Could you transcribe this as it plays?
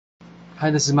Hi,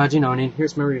 this is Martian, and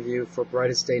here's my review for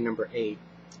Brightest Day number 8.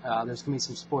 There's going to be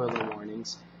some spoiler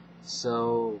warnings,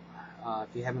 so if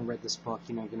you haven't read this book,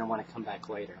 you're going to want to come back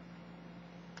later.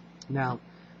 Now,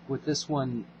 with this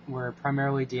one, we're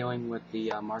primarily dealing with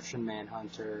the Martian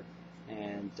Manhunter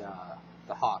and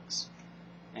the Hawks.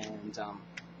 And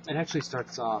it actually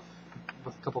starts off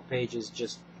with a couple pages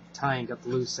just tying up the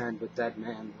loose end with Dead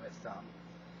Man with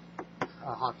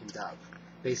Hawk and Dove.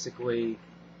 Basically,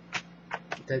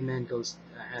 Dead Man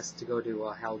has to go to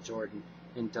Hal Jordan,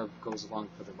 and Dove goes along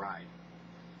for the ride.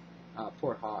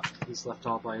 Poor Hawk, he's left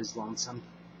all by his lonesome.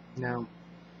 Now,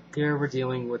 here we're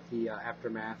dealing with the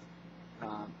aftermath.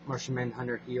 Martian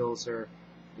Manhunter heals her,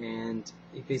 and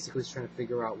he basically is trying to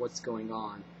figure out what's going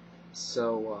on.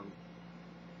 So,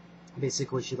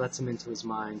 basically she lets him into his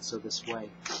mind, so this way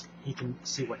he can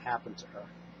see what happened to her.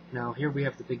 Now, here we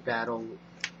have the big battle,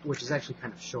 which is actually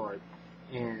kind of short,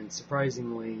 and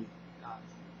surprisingly,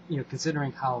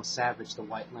 considering how savage the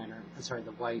White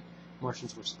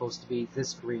Martians were supposed to be,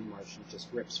 this Green Martian just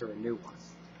rips her a new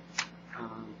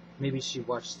one. Maybe she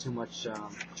watched too much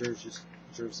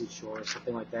Jersey Shore or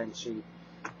something like that, and she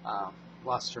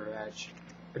lost her edge.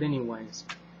 But anyways,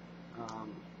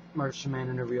 Martian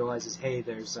Manhunter realizes, hey,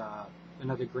 there's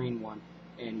another green one,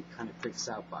 and he kind of freaks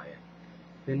out by it.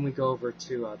 Then we go over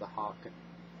to the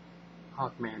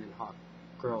Hawkman and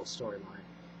Hawkgirl storyline.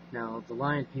 Now, the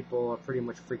Lion people are pretty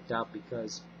much freaked out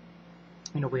because,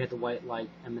 we had the white light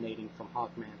emanating from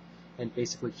Hawkman and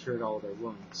basically cured all their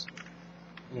wounds.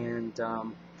 And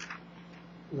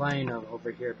Lion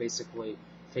over here basically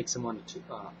takes him on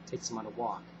a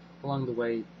walk. Along the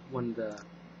way, one of the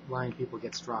Lion people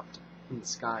gets dropped in the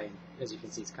sky, and as you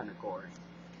can see, it's kind of gory.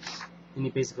 And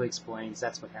he basically explains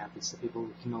that's what happens to people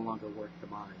who can no longer work the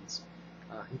mines.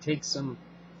 He takes him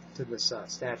to this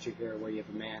statue here where you have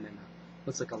a man and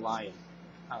looks like a lion,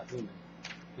 human.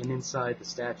 And inside the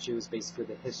statue is basically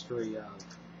the history of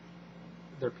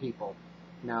their people.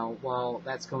 Now, while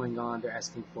that's going on, they're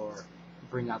asking for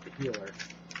bring out the healer.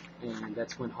 And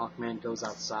that's when Hawkman goes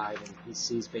outside and he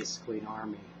sees basically an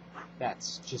army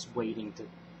that's just waiting to,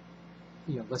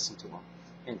 listen to him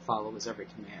and follow his every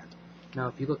command. Now,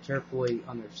 if you look carefully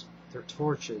on their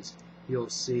torches, you'll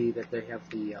see that they have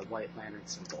the White Lantern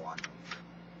symbol on them.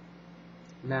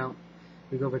 Now,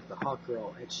 we go over to the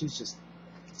Hawkgirl, and she's just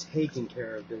taking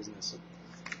care of business,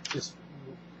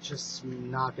 just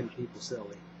knocking people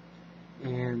silly.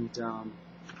 And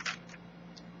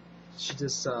she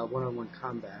does one-on-one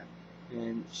combat,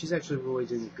 and she's actually really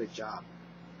doing a good job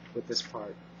with this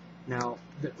part. Now,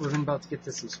 we're about to get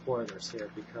to some spoilers here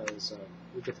because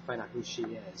we get to find out who she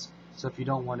is. So if you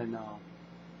don't want to know,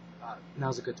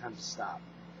 now's a good time to stop.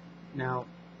 Now,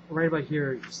 right about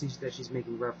here, you see that she's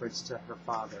making reference to her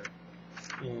father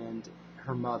and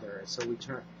her mother, so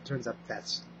turns out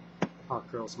that's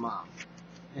Hawkgirl's mom,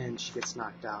 and she gets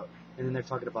knocked out. And then they're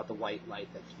talking about the white light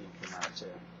that came from her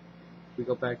too. We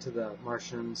go back to the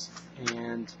Martians,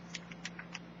 and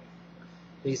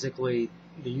basically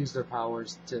they use their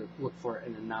powers to look for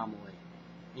an anomaly,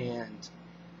 and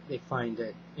they find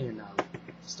it in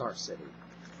Star City,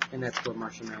 and that's where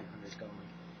Martian Manhunter is going.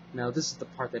 Now, this is the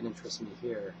part that interests me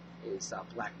here, is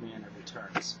Black Manta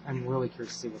returns. I'm really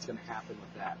curious to see what's going to happen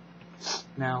with that.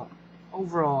 Now,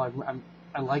 overall,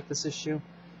 I like this issue.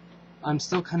 I'm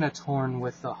still kind of torn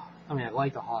with I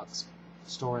like the Hawks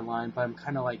storyline, but I'm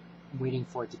kind of like waiting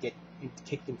for it to get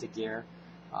kicked into gear.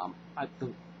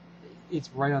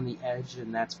 It's right on the edge,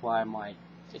 and that's why I'm like,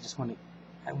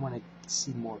 I want to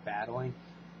see more battling.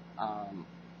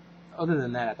 Other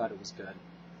than that, I thought it was good.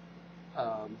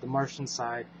 The Martian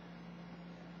side,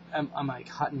 I'm like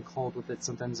hot and cold with it.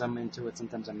 Sometimes I'm into it,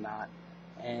 sometimes I'm not.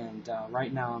 And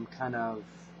right now I'm kind of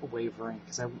wavering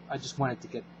because I just want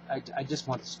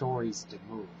the stories to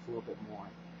move a little bit more.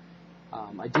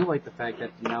 I do like the fact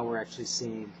that now we're actually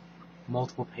seeing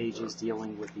multiple pages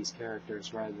dealing with these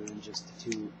characters rather than just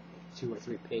the two or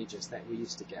three pages that we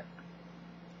used to get.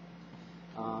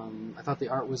 I thought the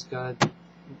art was good,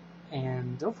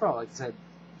 and overall, like I said,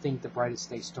 I think the Brightest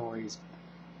Day stories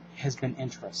has been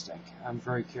interesting. I'm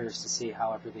very curious to see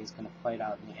how everything's going to play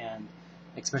out in the end.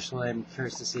 Especially, I'm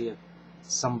curious to see if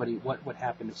what would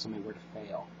happen if somebody were to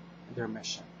fail their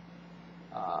mission.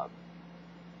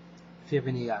 If you have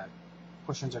any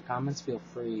questions or comments, feel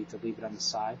free to leave it on the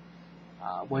side.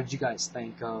 What did you guys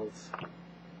think of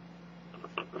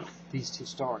these two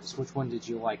stories? Which one did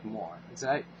you like more?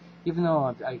 Even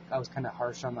though I was kind of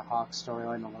harsh on the Hawks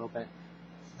storyline a little bit,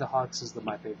 the Hawks is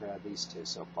my favorite of these two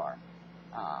so far.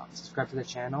 Subscribe to the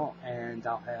channel, and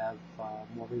I'll have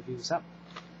more reviews up.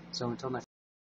 So until next